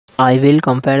I will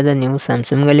compare the new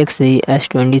Samsung Galaxy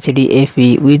S23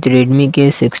 FE with Redmi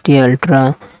K60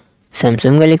 Ultra.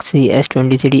 Samsung Galaxy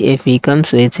S23 FE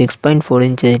comes with 6.4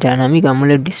 inches dynamic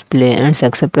AMOLED display and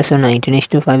success ratio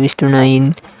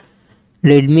 19:5:9.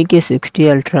 Redmi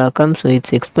K60 Ultra comes with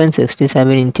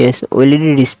 6.67 inches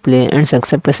OLED display and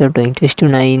success ratio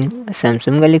 20:9.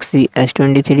 Samsung Galaxy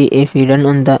S23 FE run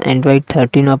on the Android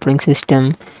 13 operating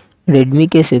system. Redmi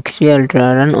K60 Ultra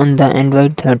run on the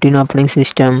Android 13 operating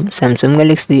system. Samsung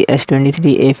Galaxy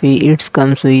S23 FE it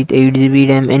comes with 8GB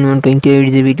RAM and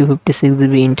 128GB to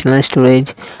 56GB internal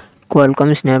storage.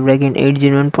 Qualcomm Snapdragon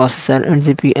 801 processor and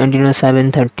GPU Adreno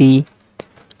 730.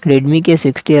 Redmi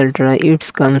K60 Ultra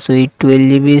it comes with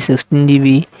 12GB,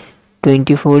 16GB,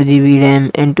 24GB RAM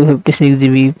and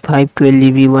 256GB,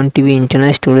 512GB, 1TB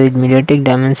internal storage. MediaTek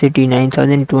Dimensity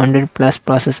 9200 plus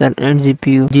processor and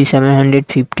GPU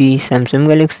G750. Samsung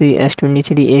Galaxy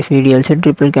S23 FE real set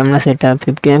triple camera setup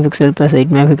 50MP plus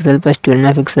 8MP plus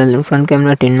 12MP front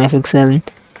camera 10MP.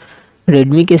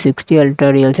 Redmi K60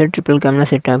 Ultra real set triple camera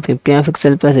setup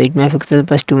 50MP plus 8MP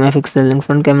plus 2MP and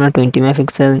front camera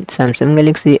 20MP. Samsung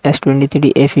Galaxy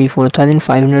S23 FE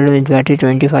 4500 mAh battery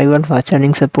 25W fast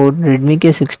charging support. Redmi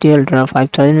K60 Ultra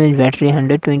 5000 mAh battery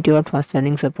 120W fast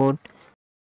charging support.